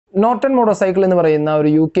Norton motorcycle എന്ന് പറയുന്ന ഒരു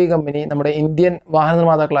UK കമ്പനി നമ്മുടെ ഇന്ത്യൻ വാഹന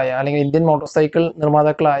നിർമ്മാതാക്കളായ അല്ലെങ്കിൽ Indian motorcycle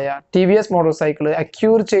നിർമ്മാതാക്കളായ TVS motorcycle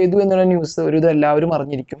acquire ചെയ്തു എന്നുള്ള ന്യൂസ് ഒരുവിധം എല്ലാവരും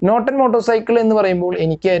അറിഞ്ഞിരിക്കും. നോർട്ടൺ മോട്ടോർസൈക്കിൾ എന്ന് പറയുമ്പോൾ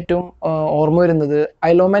എനിക്ക് ഏറ്റവും ഓർമ്മ വരുന്നത്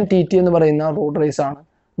ഐലോമാൻ TT എന്ന് പറയുന്ന റോഡ് റേസ് ആണ്.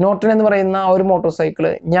 നോർട്ടൺ എന്ന് പറയുന്ന ഒരു മോട്ടോർസൈക്കിൾ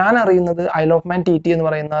ഞാൻ അറിയുന്നത് ഐലോമാൻ TT എന്ന്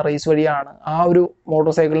പറയുന്ന റേസ് വഴിയാണ് ആ ഒരു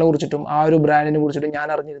മോട്ടോർസൈക്കിളിനെ കുറിച്ചിട്ടും ആ ഒരു ബ്രാൻഡിനെ കുറിച്ചിട്ടും ഞാൻ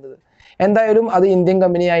അറിഞ്ഞിരുന്നത്. എന്തായാലും അത് ഇന്ത്യൻ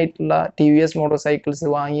കമ്പനിയായിട്ടുള്ള TVS മോട്ടോർസൈക്കിൾസ്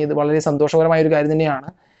വാങ്ങിയത് വളരെ സന്തോഷകരമായ ഒരു കാര്യം തന്നെയാണ്.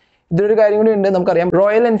 ഇതൊരു കാര്യം കൂടി ഉണ്ട്, നമുക്കറിയാം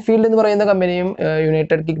റോയൽ എൻഫീൽഡ് എന്ന് പറയുന്ന കമ്പനിയും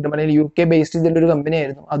യുണൈറ്റഡ് കിങ്ഡം അല്ലെങ്കിൽ UK ബേസ്ഡ് ചെയ്തിട്ടുള്ള ഒരു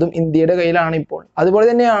കമ്പനിയായിരുന്നു. അതും ഇന്ത്യയുടെ കയ്യിലാണ് ഇപ്പോൾ. അതുപോലെ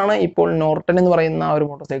തന്നെയാണ് ഇപ്പോൾ നോർട്ടൺ എന്ന് പറയുന്ന ആ ഒരു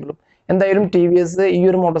മോട്ടോർസൈക്കിളും. എന്തായാലും TVS ഈ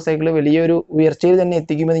ഒരു മോട്ടോർസൈക്കിൾ വലിയൊരു ഉയർച്ചയിൽ തന്നെ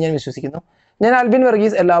എത്തിക്കുമെന്ന് ഞാൻ വിശ്വസിക്കുന്നു. ഞാൻ ആൽബിൻ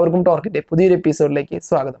വർഗീസ്, എല്ലാവർക്കും ടോർക്കിന്റെ പുതിയൊരു എപ്പിസോഡിലേക്ക്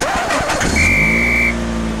സ്വാഗതം.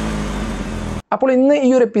 അപ്പോൾ ഇന്ന് ഈ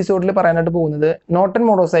ഒരു എപ്പിസോഡിൽ പറയാനായിട്ട് പോകുന്നത് നോർട്ടൺ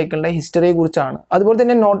മോട്ടോർസൈക്കിളിന്റെ ഹിസ്റ്ററിയെ കുറിച്ചാണ്. അതുപോലെ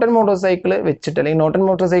തന്നെ നോർട്ടൺ മോട്ടോർസൈക്കിൾ വെച്ചിട്ട് അല്ലെങ്കിൽ നോർട്ടൺ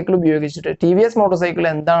മോട്ടോർസൈക്കിൾ ഉപയോഗിച്ചിട്ട് TVS മോട്ടോർസൈക്കിൾ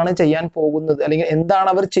എന്താണ് ചെയ്യാൻ പോകുന്നത് അല്ലെങ്കിൽ എന്താണ്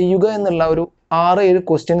അവർ ചെയ്യുക എന്നുള്ള ഒരു 6-7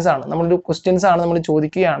 ക്വസ്റ്റ്യൻസ് ആണ് നമ്മൾ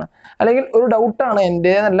ചോദിക്കുകയാണ്. അല്ലെങ്കിൽ ഒരു ഡൗട്ടാണ്,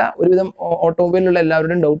 എൻ്റെതല്ല, ഒരുവിധം ഓട്ടോമൊബൈലിലുള്ള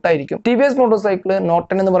എല്ലാവരുടെയും ഡൗട്ടായിരിക്കും TVS മോട്ടോർസൈക്കിൾ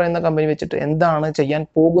നോർട്ടൺ എന്ന് പറയുന്ന കമ്പനി വെച്ചിട്ട് എന്താണ് ചെയ്യാൻ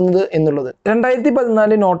പോകുന്നത് എന്നുള്ളത്.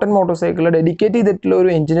 2014 നോർട്ടൺ മോട്ടോർസൈക്കിൾ ഡെഡിക്കേറ്റ് ചെയ്തിട്ടുള്ള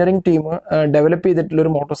ഒരു എഞ്ചിനീയറിംഗ് ടീം ഡെവലപ്പ് ചെയ്തിട്ടുള്ള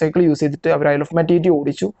ഒരു മോട്ടോർസൈക്കിൾ യൂസ് ചെയ്തിട്ട് അവർ ഐൽ ഓഫ് മാൻ TT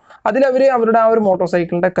ഓടിച്ചു. അതിൽ അവരുടെ ആ ഒരു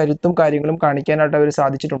മോട്ടോർസൈക്കിളിന്റെ കരുത്തും കാര്യങ്ങളും കാണിക്കാനായിട്ട് അവർ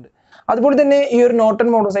സാധിച്ചിട്ടുണ്ട്. അതുപോലെ തന്നെ ഈ ഒരു നോർട്ടൺ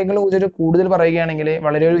മോട്ടോർസൈക്കിളിനെ കുറിച്ചിട്ട് കൂടുതൽ പറയുകയാണെങ്കിൽ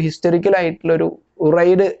വളരെ ഒരു ഹിസ്റ്ററിക്കൽ ആയിട്ടുള്ള ഒരു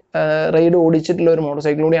റൈഡ് ഓടിച്ചിട്ടുള്ള ഒരു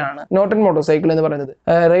മോട്ടോർസൈക്കിൾ കൂടിയാണ് നോർട്ടൺ മോട്ടോർസൈക്കിൾ എന്ന് പറയുന്നത്.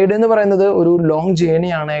 റൈഡ് എന്ന് പറയുന്നത് ഒരു ലോങ്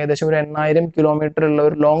ജേണിയാണ്, ഏകദേശം ഒരു 8000 കിലോമീറ്റർ ഉള്ള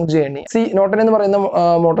ഒരു ലോങ് ജേണി. നോർട്ടൺ എന്ന് പറയുന്ന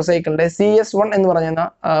മോട്ടോർസൈക്കിളിന്റെ CS1 എന്ന് പറയുന്ന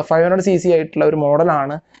 500cc ആയിട്ടുള്ള ഒരു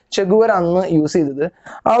മോഡലാണ് ചെഗുവർ അന്ന് യൂസ് ചെയ്തത്.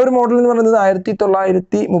 ആ ഒരു മോഡൽ എന്ന് പറയുന്നത്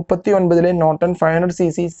 1939 നോർട്ടൺ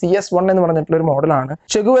 500cc CS1 എന്ന് പറഞ്ഞിട്ടുള്ള ഒരു മോഡലാണ്.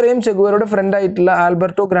 ചെഗുവരയുടെ ഫ്രണ്ട് ആയിട്ടുള്ള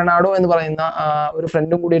ആൽബർട്ടോ ഗ്രനാഡോ എന്ന് പറയുന്ന ഒരു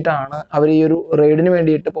ഫ്രണ്ടും കൂടിയിട്ടാണ് അവർ ഈ ഒരു റൈഡിന്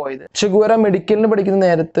വേണ്ടിയിട്ട് പോയത്. ചെഗുവര മെഡിക്കലിന് പഠിക്കുന്ന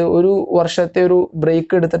നേരത്ത് ഒരു വർഷത്തെ ഒരു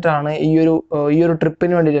ബ്രേക്ക് എടുത്തിട്ടാണ് ഈ ഒരു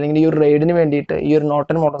ട്രിപ്പിന് വേണ്ടിയിട്ട് അല്ലെങ്കിൽ ഈ ഒരു റൈഡിന് വേണ്ടിയിട്ട് ഈ ഒരു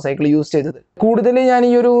നോർട്ടൺ മോട്ടോർസൈക്കിൾ യൂസ് ചെയ്തത്. കൂടുതൽ ഞാൻ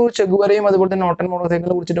ഈ ഒരു ചെഗുവരയും അതുപോലെ തന്നെ നോർട്ടൺ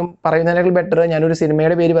മോട്ടോർസൈക്കിളിനെ കുറിച്ചിട്ടും പറയുന്നതിനേക്കാൾ ബെറ്റർ ഞാനൊരു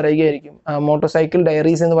സിനിമയുടെ പേര് പറയുകയായിരിക്കും. മോട്ടോർസൈക്കിൾ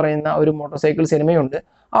ഡയറീസ് എന്ന് പറയുന്ന ഒരു മോട്ടോർസൈക്കിൾ സിനിമയുണ്ട്.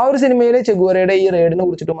 ആ ഒരു സിനിമയിലെ ചെഗുവരയുടെ ഈ റൈഡിനെ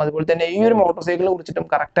കുറിച്ചിട്ടും അതുപോലെ തന്നെ ഈ ഒരു മോട്ടോർസൈക്കിളിനെ കുറിച്ചിട്ടും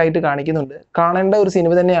കറക്റ്റ് ആയിട്ട് കാണിക്കുന്നുണ്ട്. കാണേണ്ട ഒരു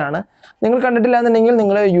സിനിമ തന്നെയാണ്. നിങ്ങൾ കണ്ടിട്ടില്ല എന്നുണ്ടെങ്കിൽ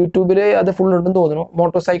നിങ്ങൾ യൂട്യൂബിൽ അത് ഫുൾ ഉണ്ടെന്ന് തോന്നുന്നു.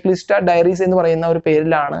 മോട്ടോർസൈക്കിളിസ്റ്റ ഡയറീസ് എന്ന് പറയുന്ന ഒരു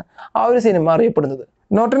പേരിലാണ് ആ ഒരു സിനിമ അറിയപ്പെടുന്നത്.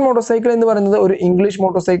 നോർട്ടൺ മോട്ടോർസൈക്കിൾ എന്ന് പറയുന്നത് ഒരു ഇംഗ്ലീഷ്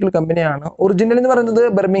മോട്ടോർസൈക്കിൾ കമ്പനിയാണ്. ഒറിജിനൽ എന്ന് പറയുന്നത്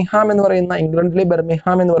ബർമിംഗ്ഹാം എന്ന് പറയുന്ന ഇംഗ്ലണ്ടിലെ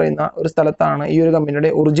ബർമിംഗ്ഹാം എന്ന് പറയുന്ന ഒരു സ്ഥലത്താണ് ഈ ഒരു കമ്പനിയുടെ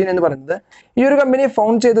ഒറിജിൻ എന്ന് പറയുന്നത്. ഈ ഒരു കമ്പനി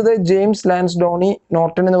ഫൗണ്ട് ചെയ്തത് ജെയിംസ് ലാൻസ്ഡോണി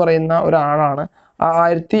നോർട്ടൺ എന്ന് പറയുന്ന ഒരാളാണ്.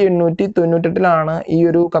 1898 ഈ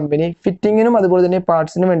ഒരു കമ്പനി ഫിറ്റിങ്ങിനും അതുപോലെ തന്നെ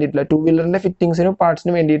പാർട്സിനും വേണ്ടിയിട്ടുള്ള 2 വീലറിന്റെ ഫിറ്റിംഗ്സിനും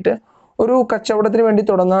പാർട്സിനും വേണ്ടിയിട്ട് ഒരു കച്ചവടത്തിന് വേണ്ടി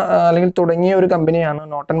തുടങ്ങിയ ഒരു കമ്പനിയാണ്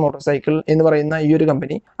നോർട്ടൺ മോട്ടോർസൈക്കിൾ എന്ന് പറയുന്ന ഈ ഒരു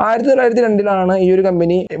കമ്പനി. 1902 ഈ ഒരു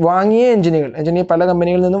കമ്പനി വാങ്ങിയ എഞ്ചിനുകൾ പല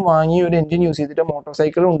കമ്പനികളിൽ നിന്നും വാങ്ങിയ ഒരു എഞ്ചിൻ യൂസ് ചെയ്തിട്ട്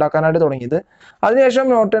മോട്ടോർസൈക്കിൾ ഉണ്ടാക്കാനായിട്ട് തുടങ്ങിയത്. അതിനുശേഷം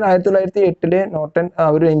നോർട്ടൺ 1908 നോർട്ടൺ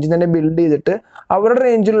ഒരു എഞ്ചിൻ തന്നെ ബിൽഡ് ചെയ്തിട്ട് അവരുടെ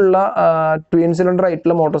റേഞ്ചിലുള്ള ട്വിൻ സിലിണ്ടർ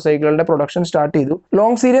ആയിട്ടുള്ള മോട്ടോർസൈക്കിളുടെ പ്രൊഡക്ഷൻ സ്റ്റാർട്ട് ചെയ്തു.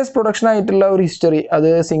 ലോങ് സീരീസ് പ്രൊഡക്ഷൻ ആയിട്ടുള്ള ഒരു ഹിസ്റ്ററി, അത്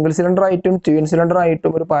സിംഗിൾ സിലിണ്ടർ ആയിട്ടും ട്വിൻ സിലിണ്ടർ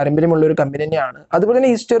ആയിട്ടും ഒരു പാരമ്പര്യമുള്ള ഒരു കമ്പനി തന്നെയാണ്. അതുപോലെ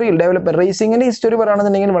തന്നെ ഹിസ്റ്ററിയിൽ റേസിംഗിന്റെ ഹിസ്റ്ററി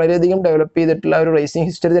പറയുകയാണെന്നുണ്ടെങ്കിൽ വളരെയധികം ഡെവലപ്പ് ചെയ്തിട്ടുള്ള ഒരു റേസിംഗ്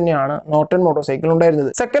ഹിസ്റ്ററി തന്നെയാണ് നോർട്ടൺ മോട്ടോർസൈക്കിൾ ഉണ്ടായിരുന്നത്.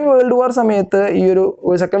 സെക്കൻഡ് വേൾഡ് വാർ സമയത്ത്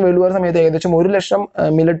ഏകദേശം 1 ലക്ഷം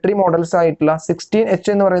മിലിറ്ററി മോഡൽസ് ആയിട്ടുള്ള 16H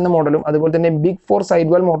എന്ന് പറയുന്ന മോഡലും അതുപോലെ തന്നെ ബിഗ് 4 സൈഡ്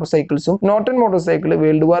വാൾ മോട്ടോർസൈക്കിൾസും നോർട്ടൺ മോട്ടോർസൈക്കിൾ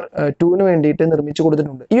വേൾഡ് വാർ 2 വേണ്ടിയിട്ട് നിർമ്മിച്ചു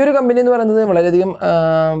കൊടുത്തിട്ടുണ്ട്. ഈ ഒരു കമ്പനി എന്ന് പറയുന്നത് വളരെയധികം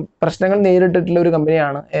പ്രശ്നങ്ങൾ നേരിട്ടിട്ടുള്ള ഒരു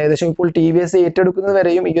കമ്പനിയാണ്. ഏകദേശം ഇപ്പോൾ TVS ഏറ്റെടുക്കുന്നത്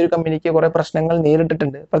വരെയും ഈ ഒരു കമ്പനിക്ക് കുറെ പ്രശ്നങ്ങൾ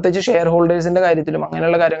നേരിട്ടിട്ടുണ്ട്. പ്രത്യേകിച്ച് ഷെയർ ഹോൾഡേഴ്സിന്റെ കാര്യത്തിലും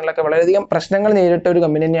അങ്ങനെയുള്ള കാര്യങ്ങളൊക്കെ വളരെയധികം പ്രശ്നങ്ങൾ നേരിട്ട ഒരു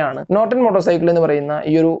കമ്പനി തന്നെയാണ് നോർട്ടൺ മോട്ടോർസൈക്കിൾ എന്ന് പറയുന്ന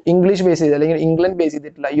ഈ ഒരു ഇംഗ്ലീഷ് ബേസ് ചെയ്ത് അല്ലെങ്കിൽ ഇംഗ്ലണ്ട് ബേസ്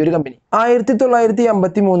ചെയ്തിട്ടുള്ള ഈ ഒരു കമ്പനി.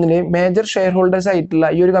 1953 മേജർ ഷെയർ ഹോൾഡേഴ്സ് ആയിട്ടുള്ള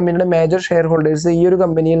ഈ ഒരു കമ്പനിയുടെ മേജർ ഷെയർ ഹോൾഡേഴ്സ് ഈ ഒരു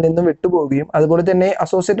കമ്പനിയിൽ നിന്നും വിട്ടുപോവുകയും അതുപോലെ തന്നെ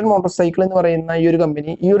അസോസിയേറ്റഡ് മോട്ടോർസൈക്കിൾ എന്ന് പറയുന്ന ഈ ഒരു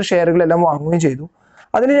കമ്പനി ഈ ഒരു ഷെയറുകളെല്ലാം വാങ്ങുകയും ചെയ്തു.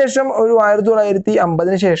 അതിനുശേഷം ഒരു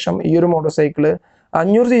 1950 ശേഷം ഈ ഒരു മോട്ടോർസൈക്കിൾ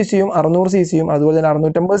 500cc 600cc അതുപോലെ തന്നെ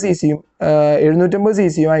 650cc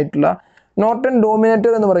 750cc ആയിട്ടുള്ള നോർട്ടൺ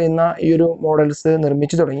ഡോമിനേറ്റർ എന്ന് പറയുന്ന ഈ ഒരു മോഡൽസ്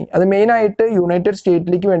നിർമ്മിച്ചു തുടങ്ങി. അത് മെയിൻ ആയിട്ട് യുണൈറ്റഡ്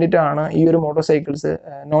സ്റ്റേറ്റിലേക്ക് വേണ്ടിയിട്ടാണ് ഈ ഒരു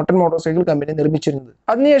നോർട്ടൺ മോട്ടോർസൈക്കിൾ കമ്പനി നിർമ്മിച്ചിരുന്നത്.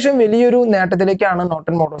 അതിനുശേഷം വലിയൊരു നേട്ടത്തിലേക്കാണ്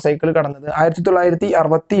നോർട്ടൺ മോട്ടോർസൈക്കിൾ കടന്നത്.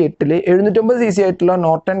 1968 750cc ആയിട്ടുള്ള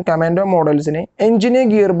നോർട്ടൺ കമാൻഡോ മോഡൽസിന് എഞ്ചിന്,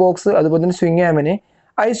 ഗിയർ ബോക്സ് അതുപോലെ തന്നെ സ്വിംഗ് ആമിന്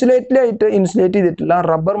ഐസൊലേറ്റഡ് ഇൻസുലേറ്റ് ചെയ്തിട്ടുള്ള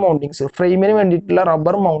റബ്ബർ മൗണ്ടിങ്സ്, ഫ്രെയിമിന് വേണ്ടിയിട്ടുള്ള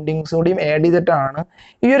റബ്ബർ മൗണ്ടിങ്സ് കൂടിയും ആഡ് ചെയ്തിട്ടാണ്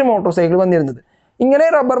ഈ ഒരു മോട്ടോർസൈക്കിൾ വന്നിരുന്നത്. ഇങ്ങനെ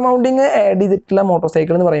റബ്ബർ മൗണ്ടിങ് ആഡ് ചെയ്തിട്ടുള്ള മോട്ടോർ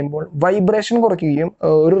സൈക്കിൾ എന്ന് പറയുമ്പോൾ വൈബ്രേഷൻ കുറയ്ക്കുകയും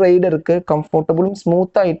ഒരു റൈഡർക്ക് കംഫർട്ടബിളും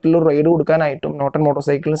സ്മൂത്ത് ആയിട്ടുള്ള ഒരു റൈഡ് കൊടുക്കാനായിട്ടും നോട്ടൺ മോട്ടോർ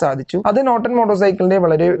സൈക്കിളിന് സാധിച്ചു. അത് നോട്ടൺ മോട്ടോർ സൈക്കിളിന്റെ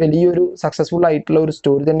വളരെ വലിയൊരു സക്സസ്ഫുൾ ആയിട്ടുള്ള ഒരു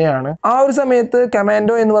സ്റ്റോറി തന്നെയാണ്. ആ ഒരു സമയത്ത്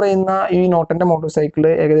കമാൻഡോ എന്ന് പറയുന്ന ഈ നോട്ടന്റെ മോട്ടോർ സൈക്കിൾ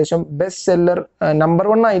ഏകദേശം ബെസ്റ്റ് സെല്ലർ നമ്പർ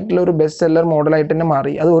 1 ആയിട്ടുള്ള ഒരു ബെസ്റ്റ് സെല്ലർ മോഡലായിട്ട് തന്നെ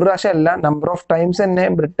മാറി. അത് ഒരു പ്രാവശ്യം അല്ല, നമ്പർ ഓഫ് ടൈംസ് തന്നെ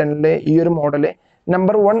ബ്രിട്ടനിലെ ഈ ഒരു മോഡല്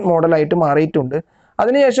നമ്പർ 1 മോഡലായിട്ട് മാറിയിട്ടുണ്ട്.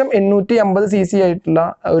 അതിനുശേഷം 850cc ആയിട്ടുള്ള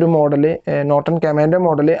ഒരു മോഡല് നോട്ടൺ കമാൻഡോ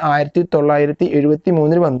മോഡല്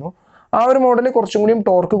 1973 വന്നു. ആ ഒരു മോഡല് കുറച്ചും കൂടി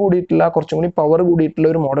ടോർക്ക് കൂടിയിട്ടുള്ള കുറച്ചും കൂടി പവർ കൂടിയിട്ടുള്ള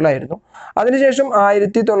ഒരു മോഡലായിരുന്നു. അതിനുശേഷം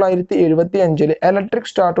 1975 ഇലക്ട്രിക്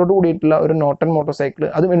സ്റ്റാർട്ടോട് കൂടിയിട്ടുള്ള ഒരു നോട്ടൺ മോട്ടോർ സൈക്കിൾ,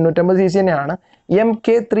 അതും 850cc തന്നെയാണ്,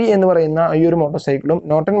 MK3 എന്ന് പറയുന്ന ഈ ഒരു മോട്ടോർ സൈക്കിളും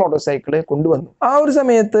നോട്ടൺ മോട്ടോർ സൈക്കിൾ കൊണ്ടുവന്നു. ആ ഒരു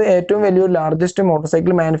സമയത്ത് ഏറ്റവും വലിയൊരു ലാർജസ്റ്റ് മോട്ടോർ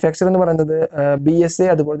സൈക്കിൾ മാനുഫാക്ചർ എന്ന് പറയുന്നത് BSA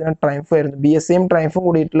അതുപോലെ തന്നെ ട്രയംഫ് ആയിരുന്നു. BSAയും ട്രയംഫും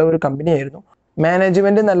കൂടിയിട്ടുള്ള ഒരു കമ്പനിയായിരുന്നു.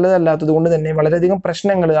 മാനേജ്മെന്റ് നല്ലതല്ലാത്തത് കൊണ്ട് തന്നെ വളരെയധികം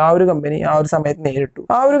പ്രശ്നങ്ങൾ ആ ഒരു കമ്പനി ആ ഒരു സമയത്ത് നേരിട്ടു.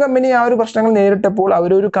 ആ ഒരു കമ്പനി ആ ഒരു പ്രശ്നങ്ങൾ നേരിട്ടപ്പോൾ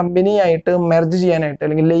അവരൊരു കമ്പനിയായിട്ട് മെർജ് ചെയ്യാനായിട്ട്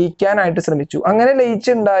അല്ലെങ്കിൽ ലയിക്കാനായിട്ട് ശ്രമിച്ചു. അങ്ങനെ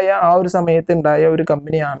ലയിച്ചുണ്ടായ ആ ഒരു സമയത്ത് ഉണ്ടായ ഒരു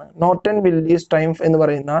കമ്പനിയാണ് നോർട്ടൺ വില്ലീസ് ട്രയംഫ് എന്ന്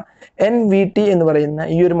പറയുന്ന NVT എന്ന് പറയുന്ന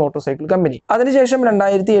ഈ ഒരു മോട്ടോർ സൈക്കിൾ കമ്പനി. അതിനുശേഷം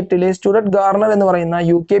 2008 സ്റ്റുഡന്റ് ഗാർണർ എന്ന് പറയുന്ന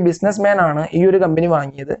UK ബിസിനസ് മാൻ ആണ് ഈ ഒരു കമ്പനി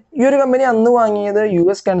വാങ്ങിയത്. ഈ ഒരു കമ്പനി അന്ന് വാങ്ങിയത്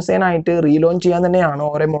US കൺസേൺ ആയിട്ട് റീലോഞ്ച് ചെയ്യാൻ തന്നെയാണ്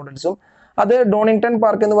ഓരോ മോഡൽസും. അത് ഡോണിങ്ടൺ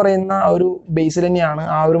പാർക്ക് എന്ന് പറയുന്ന ഒരു ബേസിൽ തന്നെയാണ്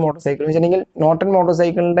ആ ഒരു മോട്ടോർ സൈക്കിൾ. വെച്ചിട്ടുണ്ടെങ്കിൽ നോട്ടൺ മോട്ടോർ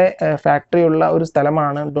സൈക്കിളിന്റെ ഫാക്ടറി ഉള്ള ഒരു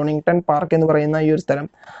സ്ഥലമാണ് ഡോണിങ്ടൺ പാർക്ക് എന്ന് പറയുന്ന ഈ ഒരു സ്ഥലം.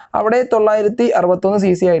 അവിടെ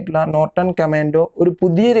 961cc ആയിട്ടുള്ള നോട്ടൺ കമാൻഡോ ഒരു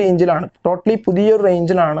പുതിയ റേഞ്ചിലാണ്, ടോട്ടലി പുതിയൊരു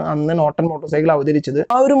റേഞ്ചിലാണ് അന്ന് നോട്ടൺ മോട്ടോർ സൈക്കിൾ അവതരിച്ചത്.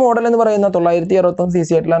 ആ ഒരു മോഡൽ എന്ന് പറയുന്ന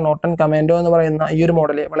 961cc ആയിട്ടുള്ള നോട്ടൺ കമാൻഡോ എന്ന് പറയുന്ന ഈ ഒരു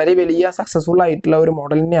മോഡൽ വളരെ വലിയ സക്സസ്ഫുൾ ആയിട്ടുള്ള ഒരു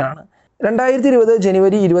മോഡൽ തന്നെയാണ്. 2020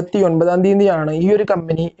 ജനുവരി 29 ഈ ഒരു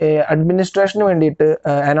കമ്പനി അഡ്മിനിസ്ട്രേഷന് വേണ്ടിയിട്ട്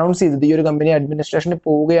അനൗൺസ് ചെയ്തത്. ഈ ഒരു കമ്പനി അഡ്മിനിസ്ട്രേഷന്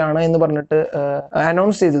പോവുകയാണ് എന്ന് പറഞ്ഞിട്ട്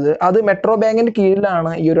അനൗൺസ് ചെയ്തത്. അത് മെട്രോ ബാങ്കിന്റെ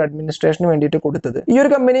കീഴിലാണ് ഈ ഒരു അഡ്മിനിസ്ട്രേഷന് വേണ്ടിയിട്ട് കൊടുത്തത്. ഈ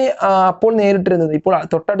ഒരു കമ്പനി അപ്പോൾ നേരിട്ടിരുന്നത്, ഇപ്പോൾ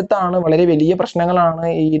തൊട്ടടുത്താണ്, വളരെ വലിയ പ്രശ്നങ്ങളാണ്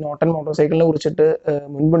ഈ നോട്ടൺ മോട്ടോർ സൈക്കിളിനെ കുറിച്ചിട്ട്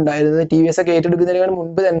മുൻപുണ്ടായിരുന്നത്. TVS ഒക്കെ ഏറ്റെടുക്കുന്നതിന്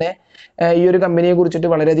മുൻപ് തന്നെ ഈ ഒരു കമ്പനിയെ കുറിച്ചിട്ട്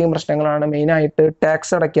വളരെയധികം പ്രശ്നങ്ങളാണ്. മെയിനായിട്ട്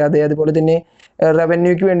ടാക്സ് അടയ്ക്കാതെ അതുപോലെ തന്നെ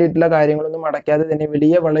റവന്യൂക്ക് വേണ്ടിയിട്ടുള്ള കാര്യങ്ങളൊന്നും അടയ്ക്കാതെ തന്നെ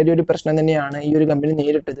വളരെ ഒരു പ്രശ്നം തന്നെയാണ് ഈ ഒരു കമ്പനി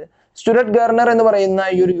നേരിട്ടത്. സ്റ്റുഡന്റ് ഗാർണർ എന്ന് പറയുന്ന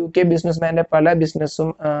ഈ ഒരു UK ബിസിനസ്മാന്റെ പല ബിസിനസ്സും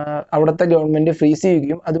അവിടുത്തെ ഗവൺമെന്റ് ഫ്രീസ്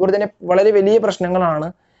ചെയ്യുകയും അതുപോലെ തന്നെ വളരെ വലിയ പ്രശ്നങ്ങളാണ്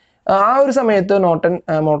ആ ഒരു സമയത്ത് നോട്ടൺ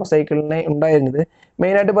മോട്ടോർ സൈക്കിളിന് ഉണ്ടായിരുന്നത്.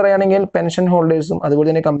 മെയിനായിട്ട് പറയുകയാണെങ്കിൽ പെൻഷൻ ഹോൾഡേഴ്സും അതുപോലെ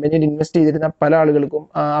തന്നെ കമ്പനിയിൽ ഇൻവെസ്റ്റ് ചെയ്തിരുന്ന പല ആളുകൾക്കും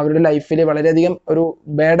അവരുടെ ലൈഫിൽ വളരെയധികം ഒരു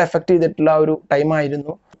ബാഡ് എഫക്ട് ചെയ്തിട്ടുള്ള ഒരു ടൈം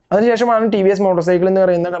ആയിരുന്നു. അതിനുശേഷമാണ് TVS മോട്ടോർ സൈക്കിൾ എന്ന്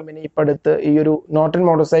പറയുന്ന കമ്പനി ഇപ്പം അടുത്ത് ഈ ഒരു നോട്ടൺ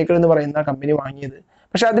മോട്ടോർ സൈക്കിൾ എന്ന് പറയുന്ന കമ്പനി വാങ്ങിയത്.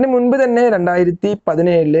 പക്ഷെ അതിന് മുൻപ് തന്നെ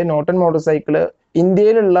 2017 നോട്ടൺ മോട്ടോർ സൈക്കിൾ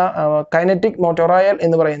ഇന്ത്യയിലുള്ള കൈനറ്റിക് മോട്ടോറോയൽ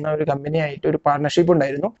എന്ന് പറയുന്ന ഒരു കമ്പനിയായിട്ട് ഒരു പാർട്ണർഷിപ്പ്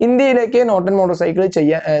ഉണ്ടായിരുന്നു. ഇന്ത്യയിലേക്ക് നോട്ടൺ മോട്ടോർ സൈക്കിൾ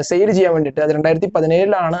സെയിൽ ചെയ്യാൻ വേണ്ടിയിട്ട് അത്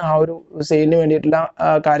 2017 ആ ഒരു സെയിലിന് വേണ്ടിയിട്ടുള്ള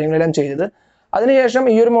കാര്യങ്ങളെല്ലാം ചെയ്തത്. അതിനുശേഷം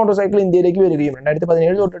ഈ ഒരു മോട്ടോർ സൈക്കിൾ ഇന്ത്യയിലേക്ക് വരികയും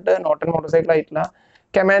 2017 തൊട്ടിട്ട് നോട്ടൺ മോട്ടോർ സൈക്കിൾ ആയിട്ടുള്ള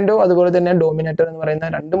കമാൻഡോ അതുപോലെ തന്നെ ഡോമിനേറ്റർ എന്ന് പറയുന്ന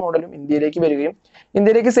 2 മോഡലും ഇന്ത്യയിലേക്ക് വരികയും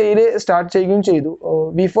ഇന്ത്യയിലേക്ക് സെയിൽ സ്റ്റാർട്ട് ചെയ്യുകയും ചെയ്തു.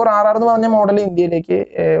 V4RR എന്ന് പറഞ്ഞ മോഡൽ ഇന്ത്യയിലേക്ക്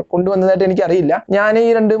കൊണ്ടുവന്നതായിട്ട് എനിക്ക് അറിയില്ല. ഞാൻ ഈ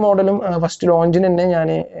 2 മോഡലും ഫസ്റ്റ് ലോഞ്ചിന് തന്നെ ഞാൻ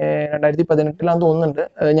 2018 തോന്നുന്നുണ്ട്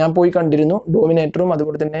ഞാൻ പോയി കണ്ടിരുന്നു. ഡോമിനേറ്ററും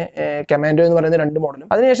അതുപോലെ തന്നെ കമാൻഡോ എന്ന് പറയുന്ന 2 മോഡലും.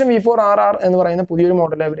 അതിനുശേഷം V4RR എന്ന് പറയുന്ന പുതിയൊരു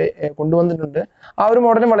മോഡൽ അവർ കൊണ്ടുവന്നിട്ടുണ്ട്. ആ ഒരു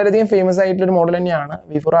മോഡലും വളരെയധികം ഫേമസ് ആയിട്ടുള്ള ഒരു മോഡൽ തന്നെയാണ്.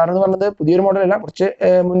 V4RR എന്ന് പറയുന്നത് പുതിയൊരു മോഡലല്ല, കുറച്ച്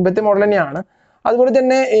മുൻപത്തെ മോഡൽ തന്നെയാണ്. അതുപോലെ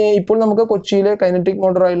തന്നെ ഇപ്പോൾ നമുക്ക് കൊച്ചിയിലെ കൈനറ്റിക്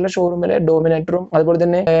മോട്ടോറോയിലിന്റെ ഷോറൂമിലെ ഡോമിനേറ്ററും അതുപോലെ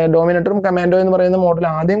തന്നെ ഡോമിനേറ്ററും കമാൻഡോ എന്ന് പറയുന്ന മോഡൽ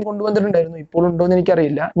ആദ്യം കൊണ്ടുവന്നിട്ടുണ്ടായിരുന്നു. ഇപ്പോൾ ഉണ്ടോ എന്ന്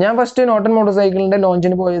എനിക്കറിയില്ല. ഞാൻ ഫസ്റ്റ് നോട്ടൺ മോട്ടോർ സൈക്കിളിന്റെ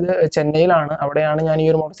ലോഞ്ചിന് പോയത് ചെന്നൈയിലാണ്. അവിടെയാണ് ഞാൻ ഈ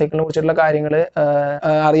ഒരു മോട്ടോർ സൈക്കിളിനെ കുറിച്ചുള്ള കാര്യങ്ങൾ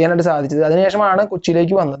അറിയാനായിട്ട് സാധിച്ചത്. അതിനുശേഷമാണ്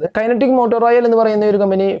കൊച്ചിയിലേക്ക് വന്നത്. കൈനറ്റിക് മോട്ടോറോയിൽ എന്ന് പറയുന്ന ഒരു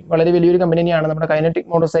കമ്പനി വളരെ വലിയൊരു കമ്പനി തന്നെയാണ്. നമ്മുടെ കൈനറ്റിക്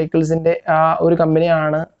മോട്ടോർ സൈക്കിൾസിന്റെ ആ ഒരു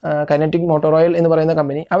കമ്പനിയാണ് കൈനറ്റിക് മോട്ടോറോയിൽ എന്ന് പറയുന്ന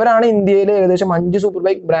കമ്പനി. അവരാണ് ഇന്ത്യയിൽ ഏകദേശം 5 സൂപ്പർ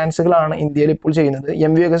ബൈക്ക് ബ്രാൻഡ്സുകളാണ് ഇന്ത്യയിൽ ഇപ്പോൾ ചെയ്യുന്നത്.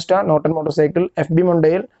 MV Agusta, Norton motor cycle, FB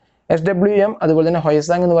Montiel, SWM അതുപോലെ തന്നെ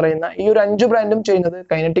ഹൊയസാങ് എന്ന് പറയുന്ന ഈ ഒരു 5 ബ്രാൻഡും ചെയ്യുന്നത്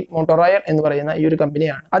കൈനറ്റിക് മോട്ടോറോയൽ എന്ന് പറയുന്ന ഈ ഒരു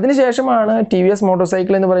കമ്പനിയാണ്. അതിനുശേഷമാണ് TVS മോട്ടോർ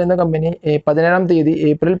സൈക്കിൾ എന്ന് പറയുന്ന കമ്പനി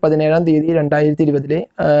ഏപ്രിൽ 17 2020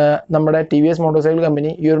 നമ്മുടെ TVS മോട്ടോർ സൈക്കിൾ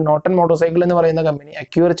കമ്പനി ഈ ഒരു നോട്ടൺ മോട്ടോർ സൈക്കിൾ എന്ന് പറയുന്ന കമ്പനി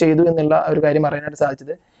അക്യൂർ ചെയ്തു എന്നുള്ള ഒരു കാര്യം അറിയാനായിട്ട്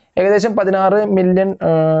സാധിച്ചത്. ഏകദേശം 16 മില്യൺ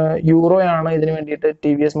യൂറോയാണ് ഇതിനു വേണ്ടിയിട്ട്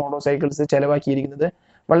TVS മോട്ടോർ സൈക്കിൾസ് ചെലവാക്കിയിരിക്കുന്നത്.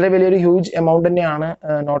 വളരെ വലിയൊരു ഹ്യൂജ് എമൗണ്ട് തന്നെയാണ്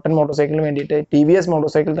നോട്ടൺ മോട്ടോർ സൈക്കിളിന് വേണ്ടിയിട്ട് TVS മോട്ടോർ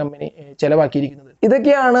സൈക്കിൾ കമ്പനി ചെലവാക്കിയിരിക്കുന്നത്.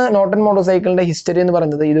 ഇതൊക്കെയാണ് നോട്ടൺ മോട്ടോർ സൈക്കിളിന്റെ ഹിസ്റ്ററി എന്ന്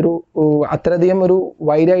പറയുന്നത്. ഇതൊരു അത്രയധികം ഒരു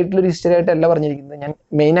വൈഡ് ആയിട്ടുള്ള ഒരു ഹിസ്റ്ററി ആയിട്ടല്ല പറഞ്ഞിരിക്കുന്നത്. ഞാൻ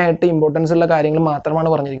മെയിൻ ആയിട്ട് ഇമ്പോർട്ടൻസ് ഉള്ള കാര്യങ്ങൾ മാത്രമാണ്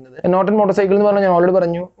പറഞ്ഞിരിക്കുന്നത്. നോട്ടൺ മോട്ടോർ സൈക്കിൾ എന്ന് പറഞ്ഞാൽ ഞാൻ ഓൾറെഡി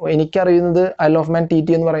പറഞ്ഞു, എനിക്കറിയുന്നത് ഐൽ ഓഫ് മാൻ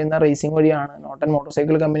TT എന്ന് പറയുന്ന റേസിംഗ് വഴിയാണ് നോട്ടൺ മോട്ടോർ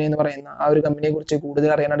സൈക്കിൾ കമ്പനി എന്ന് പറയുന്ന ആ ഒരു കമ്പനിയെ കുറിച്ച് കൂടുതൽ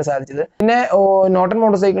അറിയാനായിട്ട് സാധിച്ചത്. പിന്നെ നോട്ടൺ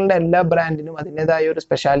മോട്ടോർ സൈക്കിളിന്റെ എല്ലാ ബ്രാൻഡിനും അതിൻ്റെതായ ഒരു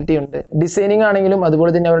സ്പെഷ്യാലിറ്റി ഉണ്ട്. ഡിസൈനിങ് ആണെങ്കിലും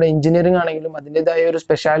അതുപോലെ തന്നെ അവരുടെ എഞ്ചിനീയറിംഗ് ആണെങ്കിലും അതിൻ്റെതായ ഒരു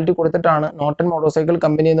സ്പെഷ്യാലിറ്റി കൊടുത്തിട്ടാണ് നോട്ടൺ മോട്ടോർ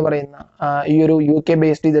കമ്പനി എന്ന് പറയുന്ന ഈ ഒരു UK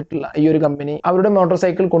ബേസ്ഡ് ചെയ്തിട്ടുള്ള ഈ ഒരു കമ്പനി അവരുടെ മോട്ടോർ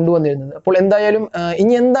സൈക്കിൾ കൊണ്ടുവന്നിരുന്നത്. അപ്പോൾ എന്തായാലും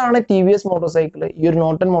ഇനി എന്താണ് TVS മോട്ടോർ സൈക്കിൾ ഈ ഒരു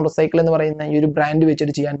നോട്ടൺ മോട്ടോർ സൈക്കിൾ എന്ന് പറയുന്ന ഈ ഒരു ബ്രാൻഡ്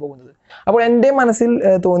വെച്ചിട്ട് ചെയ്യാൻ പോകുന്നത്? അപ്പോൾ എൻ്റെ മനസ്സിൽ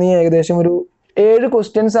തോന്നിയ ഏകദേശം ഒരു 7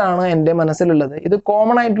 ക്വസ്റ്റ്യൻസ് ആണ് എൻ്റെ മനസ്സിലുള്ളത്. ഇത്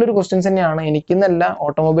കോമൺ ആയിട്ടുള്ള ഒരു ക്വസ്റ്റ്യൻസ് തന്നെയാണ്, എനിക്കെന്നല്ല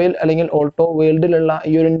ഓട്ടോമൊബൈൽ അല്ലെങ്കിൽ ഓട്ടോ വേൾഡിലുള്ള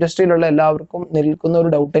ഈ ഒരു ഇൻഡസ്ട്രിയിലുള്ള എല്ലാവർക്കും നിൽക്കുന്ന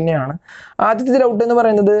ഒരു ഡൗട്ട് തന്നെയാണ്. ആദ്യത്തെ ഡൗട്ട് എന്ന്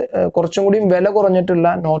പറയുന്നത് കുറച്ചും കൂടി വില കുറഞ്ഞിട്ടുള്ള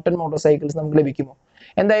നോട്ടൺ മോട്ടോർ സൈക്കിൾസ് നമുക്ക് ലഭിക്കുമോ?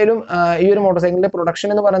 എന്തായാലും ഈ ഒരു മോട്ടോർ സൈക്കിളിന്റെ പ്രൊഡക്ഷൻ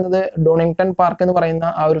എന്ന് പറയുന്നത് ഡോണിംഗ്ടൺ പാർക്ക് എന്ന് പറയുന്ന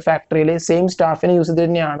ആ ഒരു ഫാക്ടറിയിലെ സെയിം സ്റ്റാഫിനെ യൂസ് ചെയ്ത്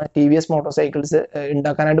തന്നെയാണ് TVS മോട്ടോർ സൈക്കിൾസ്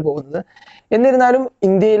ഉണ്ടാക്കാനായിട്ട് പോകുന്നത്. എന്നിരുന്നാലും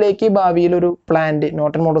ഇന്ത്യയിലേക്ക് ഭാവിയിൽ ഒരു പ്ലാന്റ്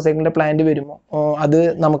നോട്ടൺ മോട്ടോർ സൈക്കിളിന്റെ പ്ലാന്റ് വരുമോ, അത്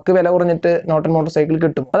നമുക്ക് വില കുറഞ്ഞിട്ട് നോട്ടൺ മോട്ടോർ സൈക്കിൾ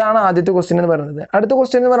കിട്ടും? അതാണ് ആദ്യത്തെ ക്വസ്റ്റ്യൻ എന്ന് പറയുന്നത്. അടുത്ത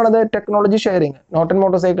ക്വസ്റ്റ്യൻ എന്ന് പറയുന്നത് ടെക്നോളജി ഷെയറിംഗ്. നോട്ടൺ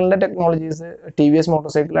മോട്ടോർ സൈക്കിളിന്റെ technologies TVS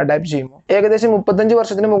motor cycle adapt ചെയ്യുമോ? ഏകദേശം 35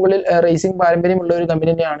 വർഷത്തിന് മുകളിൽ റേസിംഗ് പാരമ്പര്യമുള്ള ഒരു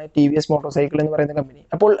കമ്പനി തന്നെയാണ് TVS മോട്ടോർ സൈക്കിൾ എന്ന് പറയുന്ന കമ്പനി.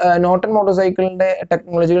 അപ്പോൾ നോട്ടൺ മോട്ടോർ സൈക്കിളിന്റെ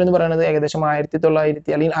ടെക്നോളജികൾ എന്ന് പറയുന്നത് ഏകദേശം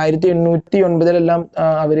 1900 അല്ലെങ്കിൽ 1809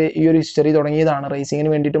 അവര് ഈ ഒരു ഹിസ്റ്ററി തുടങ്ങിയതാണ്.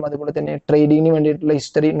 റേസിംഗിന് വേണ്ടിയിട്ടും അതുപോലെ തന്നെ ട്രേഡിങ്ങിന് വേണ്ടിയിട്ടുള്ള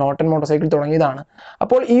ഹിസ്റ്ററി നോട്ടൺ മോട്ടോർ സൈക്കിൾ തുടങ്ങിയതാണ്.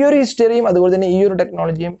 അപ്പോൾ ഈ ഒരു ഹിസ്റ്ററിയും അതുപോലെ തന്നെ ഈ ഒരു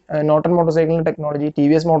ടെക്നോളജിയും നോട്ടൺ മോട്ടോർ സൈക്കിളിന്റെ technology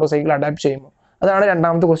TVS motor cycle adapt ചെയ്യുമോ? അതാണ്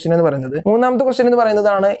രണ്ടാമത്തെ ക്വസ്റ്റ്യൻ എന്ന് പറയുന്നത്. മൂന്നാമത്തെ ക്വസ്റ്റ്യൻ എന്ന്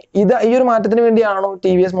പറയുന്നതാണ് ഈ ഒരു മാറ്റത്തിന് വേണ്ടിയാണോ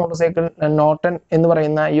TVS മോട്ടോർ സൈക്കിൾ നോട്ടൺ എന്ന്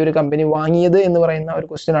പറയുന്ന ഈ ഒരു കമ്പനി വാങ്ങിയത് എന്ന് പറയുന്ന ഒരു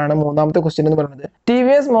ക്വസ്റ്റ്യൻ ആണ് മൂന്നാമത്തെ ക്വസ്റ്റ്യൻ എന്ന് പറയുന്നത്.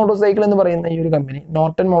 TVS മോട്ടോർ സൈക്കിൾ എന്ന് പറയുന്ന ഈ ഒരു company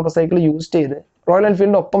Norton motor cycle use ചെയ്ത് റോയൽ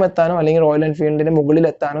എൻഫീൽഡിന്റെ ഒപ്പം എത്താനോ അല്ലെങ്കിൽ റോയൽ എൻഫീൽഡിന്റെ മുകളിൽ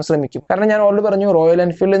എത്താനോ ശ്രമിക്കും. കാരണം ഞാൻ ഓൾറെഡി പറഞ്ഞു, റോയൽ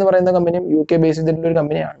എൻഫീൽഡ് എന്ന് പറയുന്ന കമ്പനിയും UK ബേസ് ചെയ്തിട്ടുള്ള ഒരു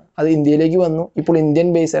കമ്പനിയാണ്. അത് ഇന്ത്യയിലേക്ക് വന്നു, ഇപ്പോൾ ഇന്ത്യൻ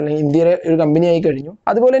ബേസ് അല്ലെങ്കിൽ ഇന്ത്യയിലെ ഒരു കമ്പനി ആയി കഴിഞ്ഞു.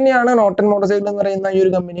 അതുപോലെ തന്നെയാണ് നോട്ടൺ മോട്ടോർ സൈക്കിൾ എന്ന് പറയുന്ന ഈ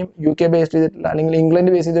ഒരു കമ്പനിയും UK ബേസ് ചെയ്തിട്ടുള്ള അല്ലെങ്കിൽ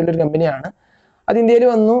ഇംഗ്ലണ്ട് ബേസ് ചെയ്തിട്ടുള്ള ഒരു കമ്പനിയാണ്. അത് ഇന്ത്യയിൽ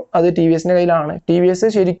വന്നു, അത് TVSന്റെ കയ്യിലാണ്. TVS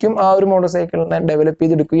ശരിക്കും ആ ഒരു മോട്ടോർ സൈക്കിളിനെ ഡെവലപ്പ്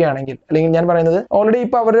ചെയ്തെടുക്കുകയാണെങ്കിൽ, അല്ലെങ്കിൽ ഞാൻ പറയുന്നത് ഓൾറെഡി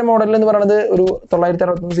ഇപ്പൊ അവരുടെ മോഡൽ എന്ന് പറയുന്നത് ഒരു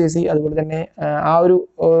 963cc അതുപോലെ തന്നെ ആ ഒരു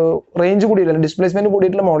റേഞ്ച് കൂടിയിട്ടുള്ള ഡിസ്പ്ലേസ്മെന്റ്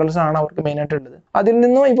കൂടിയിട്ടുള്ള മോഡൽസ് ആണ് അവർക്ക് മെയിൻ ആയിട്ടുള്ളത്. അതിൽ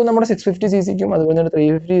നിന്നും ഇപ്പോൾ നമ്മുടെ 650cc അതുപോലെ തന്നെ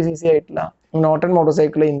 350cc ആയിട്ടുള്ള നോട്ടൺ മോട്ടോർ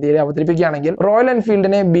സൈക്കിൾ ഇന്ത്യയിൽ അവതരിപ്പിക്കുകയാണെങ്കിൽ റോയൽ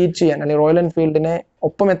എൻഫീൽഡിനെ ബീറ്റ് ചെയ്യാൻ അല്ലെങ്കിൽ റോയൽ എൻഫീൽഡിനെ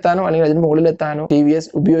ഒപ്പം എത്താനോ അല്ലെങ്കിൽ അതിന് മുകളിൽ എത്താനോ TVS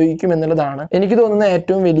ഉപയോഗിക്കും എന്നുള്ളതാണ് എനിക്ക് തോന്നുന്ന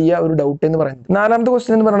ഏറ്റവും വലിയ ഒരു ഡൗട്ട് എന്ന് പറയുന്നത്. നാലാമത്തെ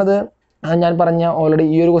ക്വസ്റ്റ്യൻ എന്ന് പറയുന്നത് ഞാൻ പറഞ്ഞ ഓൾറെഡി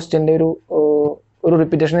ഈ ഒരു ക്വസ്റ്റ്യന്റെ ഒരു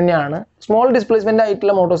റിപ്പീറ്റേഷൻ തന്നെയാണ്. സ്മോൾ ഡിസ്പ്ലേസ്മെന്റ്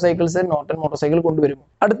ആയിട്ടുള്ള motor cycles Norton motor cycle കൊണ്ടുവരും.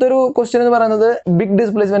 അടുത്തൊരു ക്വസ്റ്റ്യൻ എന്ന് പറയുന്നത് ബിഗ്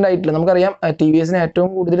ഡിസ്പ്ലേസ്മെന്റ് ആയിട്ടുള്ള, നമുക്കറിയാം TVSന് ഏറ്റവും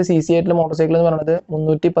കൂടുതൽ CC ആയിട്ടുള്ള മോട്ടോർ സൈക്കിൾ എന്ന് പറയുന്നത്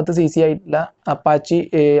 310cc ആയിട്ടുള്ള അപ്പാച്ചി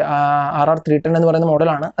RR310 എന്ന് പറയുന്ന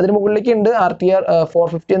മോഡലാണ്. അതിന് മുകളിലേക്ക് ഉണ്ട് RTR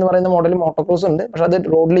 450 എന്ന് പറയുന്ന മോഡൽ മോട്ടോക്രോസ് ഉണ്ട്. പക്ഷെ അത്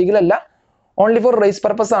road ലീഗിലല്ല, only four raise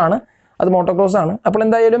purpose ആണ്, അത് മോട്ടോക്രോസ് ആണ്. അപ്പോൾ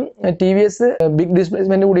എന്തായാലും TVS ബിഗ്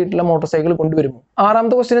ഡിസ്പ്ലേസ്മെന്റ് കൂടിയിട്ടുള്ള മോട്ടോർ സൈക്കിൾ കൊണ്ടുവരുമോ?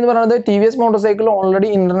 ആറാമത്തെ ക്വസ്റ്റ്യൻ എന്ന് പറയുന്നത് TVS motor cycle already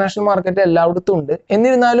international market എല്ലായിടത്തും ഉണ്ട്.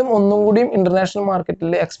 എന്നിരുന്നാലും ഒന്നും കൂടിയും ഇന്റർനാഷണൽ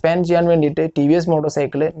മാർക്കറ്റിൽ എക്സ്പാൻഡ് ചെയ്യാൻ വേണ്ടിയിട്ട് TVS motor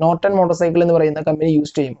cycle Norton motor cycle എന്ന് പറയുന്ന കമ്പനി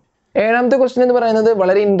യൂസ് ചെയ്യും. ഏഴാമത്തെ ക്വസ്റ്റ്യൻ എന്ന് പറയുന്നത്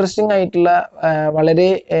വളരെ ഇൻട്രസ്റ്റിംഗ് ആയിട്ടുള്ള, വളരെ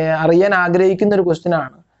അറിയാൻ ആഗ്രഹിക്കുന്ന ഒരു ക്വസ്റ്റ്യൻ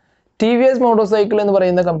ആണ്. TVS മോട്ടോർ സൈക്കിൾ എന്ന്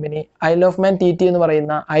പറയുന്ന company isle of man TT എന്ന്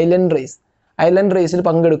പറയുന്ന ഐലൻഡ് റേസിൽ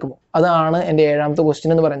പങ്കെടുക്കുമോ? അതാണ് എൻ്റെ ഏഴാമത്തെ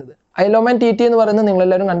ക്വസ്റ്റ്യൻ എന്ന് പറയുന്നത്. ഐൽ ഓഫ് മാൻ TT എന്ന് പറയുന്നത്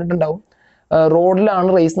നിങ്ങളെല്ലാവരും കണ്ടിട്ടുണ്ടാവും. റോഡിലാണ്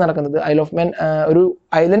റേസ് നടക്കുന്നത്. ഐൽ ഓഫ് മാൻ ഒരു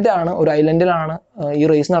ഐലൻഡിലാണ് ഈ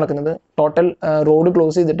റേസ് നടക്കുന്നത്. ടോട്ടൽ റോഡ്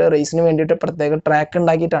ക്ലോസ് ചെയ്തിട്ട് റേസിന് വേണ്ടിയിട്ട് പ്രത്യേക ട്രാക്ക്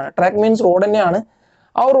ഉണ്ടാക്കിയിട്ടാണ്. ട്രാക്ക് മീൻസ് റോഡ് തന്നെയാണ്.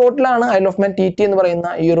 ആ റോഡിലാണ് ഐൽ ഓഫ് മാൻ TT എന്ന് പറയുന്ന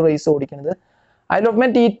ഈ ഒരു റേസ് ഓടിക്കുന്നത്. ഐൽ ഓഫ് മാൻ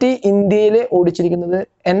TT ഇന്ത്യയിൽ ഓടിച്ചിരിക്കുന്നത്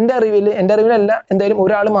എൻ്റെ അറിവിലല്ല, എന്തായാലും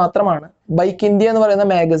ഒരാൾ മാത്രമാണ്. ബൈക്ക് ഇന്ത്യ എന്ന് പറയുന്ന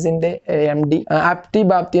മാഗസിന്റെ MD ആപ്റ്റി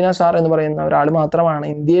ബാപ്തീന സാർ എന്ന് പറയുന്ന ഒരാൾ മാത്രമാണ്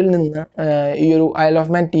ഇന്ത്യയിൽ നിന്ന് ഈ ഒരു ഐൽ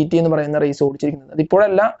ഓഫ് മാൻ TT എന്ന് പറയുന്ന റേസ് ഓടിച്ചിരിക്കുന്നത്.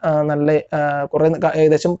 അതിപ്പോഴല്ല, നല്ല കുറെ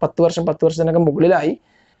ഏകദേശം 10 വർഷത്തിനൊക്കെ മുകളിലായി.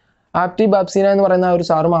 ആപ്റ്റി ബാപ്സീന എന്ന് പറയുന്ന ഒരു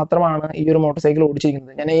സാറ് മാത്രമാണ് ഈ ഒരു മോട്ടോർ സൈക്കിൾ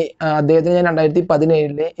ഓടിച്ചിരിക്കുന്നത്. അദ്ദേഹത്തിന് ഞാൻ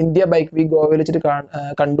 2017 ഇന്ത്യ ബൈക്ക് വീക്ക് ഗോവയിൽ വെച്ചിട്ട്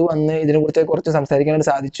കണ്ടു. അന്ന് ഇതിനെക്കുറിച്ച് കുറച്ച് സംസാരിക്കാനായിട്ട്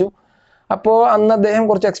സാധിച്ചു. അപ്പോൾ അന്ന് അദ്ദേഹം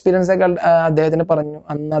കുറച്ച് എക്സ്പീരിയൻസ് ഒക്കെ അദ്ദേഹത്തിന് പറഞ്ഞു.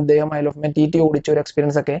 അന്ന് അദ്ദേഹം ഐൽ ഓഫ് മാൻ TT ഓടിച്ച ഒരു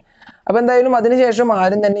എക്സ്പീരിയൻസ് ഒക്കെ. അപ്പൊ എന്തായാലും അതിനുശേഷം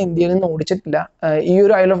ആരും തന്നെ ഇന്ത്യയിൽ നിന്ന് ഓടിച്ചിട്ടില്ല. ഈ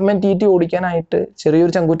ഒരു ഐൽ ഓഫ് മാൻ TT ഓടിക്കാനായിട്ട്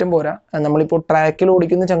ചെറിയൊരു ചങ്കൂറ്റം പോരാ. നമ്മളിപ്പോൾ ട്രാക്കിൽ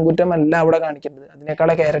ഓടിക്കുന്ന ചങ്കൂറ്റം അല്ല അവിടെ കാണിക്കേണ്ടത്,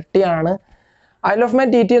 അതിനേക്കാളൊക്കെ ഇരട്ടിയാണ് ഐൽ ഓഫ് മാൻ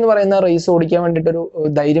TT എന്ന് പറയുന്ന റേസ് ഓടിക്കാൻ വേണ്ടിയിട്ടൊരു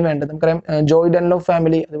ധൈര്യം വേണ്ടത്. നമുക്കറിയാം ജോയ് ഡെൻലോഫ്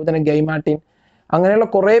ഫാമിലി, അതുപോലെ തന്നെ ഗൈ മാർട്ടിൻ, അങ്ങനെയുള്ള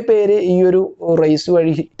കുറെ പേര് ഈ ഒരു റേസ്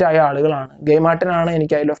വഴി ഹിറ്റായ ആളുകളാണ്. ഗൈ മാർട്ടിൻ ആണ്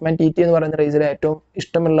എനിക്ക് ഐൽ ഓഫ് മാൻ TT എന്ന് പറയുന്ന റേസിലെ ഏറ്റവും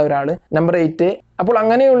ഇഷ്ടമുള്ള ഒരാള്. നമ്പർ 8. അപ്പോൾ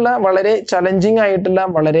അങ്ങനെയുള്ള വളരെ ചലഞ്ചിങ് ആയിട്ടുള്ള,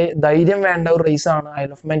 വളരെ ധൈര്യം വേണ്ട ഒരു റേസാണ്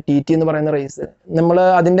ഐൽ ഓഫ് മാൻ TT എന്ന് പറയുന്ന റേസ്. നമ്മൾ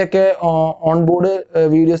അതിൻ്റെയൊക്കെ ഓൺ ബോർഡ്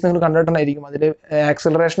വീഡിയോസ് നിങ്ങൾ കണ്ടിട്ടുണ്ടായിരിക്കും. അതിൽ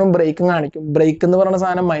ആക്സലറേഷനും ബ്രേക്കും കാണിക്കും. ബ്രേക്ക് എന്ന് പറയുന്ന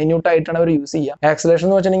സാധനം മൈന്യൂട്ട് ആയിട്ടാണ് അവർ യൂസ് ചെയ്യുക. ആക്സലറേഷൻ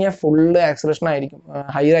എന്ന് വെച്ചിട്ടുണ്ടെങ്കിൽ ഫുള്ള് ആക്സലറേഷൻ ആയിരിക്കും,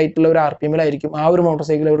 ഹയർ ആയിട്ടുള്ള ഒരു RPM ആയിരിക്കും ആ ഒരു മോട്ടോർ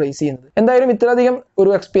സൈക്കിൾ അവർ റേസ് ചെയ്യുന്നത്. എന്തായാലും ഇത്രയധികം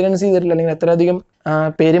ഒരു എക്സ്പീരിയൻസ് ചെയ്തിട്ടില്ല, അല്ലെങ്കിൽ എത്രയധികം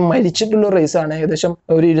പേര് മരിച്ചിട്ടുള്ള റേസാണ്. ഏകദേശം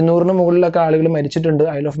ഒരു 200-ന് മുകളിലൊക്കെ ആളുകൾ മരിച്ചിട്ടുണ്ട്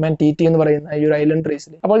ഐൽ ഓഫ് മാൻ TT എന്ന് പറയുന്ന ഈ ഒരു ഐലൻഡ്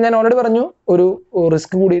റേസിൽ. അപ്പോൾ ഞാൻ ഓൾറെഡി പറഞ്ഞു ഒരു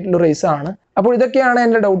റിസ്ക് കൂടിയിട്ടുള്ള റേസ് ആണ്. അപ്പോൾ ഇതൊക്കെയാണ്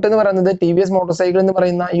എന്റെ ഡൗട്ട് എന്ന് പറയുന്നത്. TVS മോട്ടോർ സൈക്കിൾ എന്ന്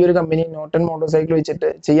പറയുന്ന ഈ ഒരു കമ്പനി നോർട്ടൺ മോട്ടോർ സൈക്കിൾ വെച്ചിട്ട്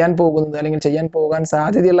ചെയ്യാൻ പോകുന്നത് അല്ലെങ്കിൽ ചെയ്യാൻ പോകാൻ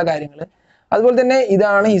സാധ്യതയുള്ള കാര്യങ്ങൾ. അതുപോലെ തന്നെ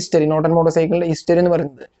ഇതാണ് ഹിസ്റ്ററി, നോർട്ടൺ മോട്ടോർ സൈക്കിളിന്റെ ഹിസ്റ്ററി എന്ന്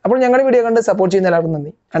പറയുന്നത്. അപ്പോൾ ഞങ്ങളുടെ വീഡിയോ കണ്ട് സപ്പോർട്ട് ചെയ്യുന്ന എല്ലാവർക്കും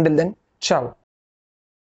നന്ദി. Until then, ചാവ്.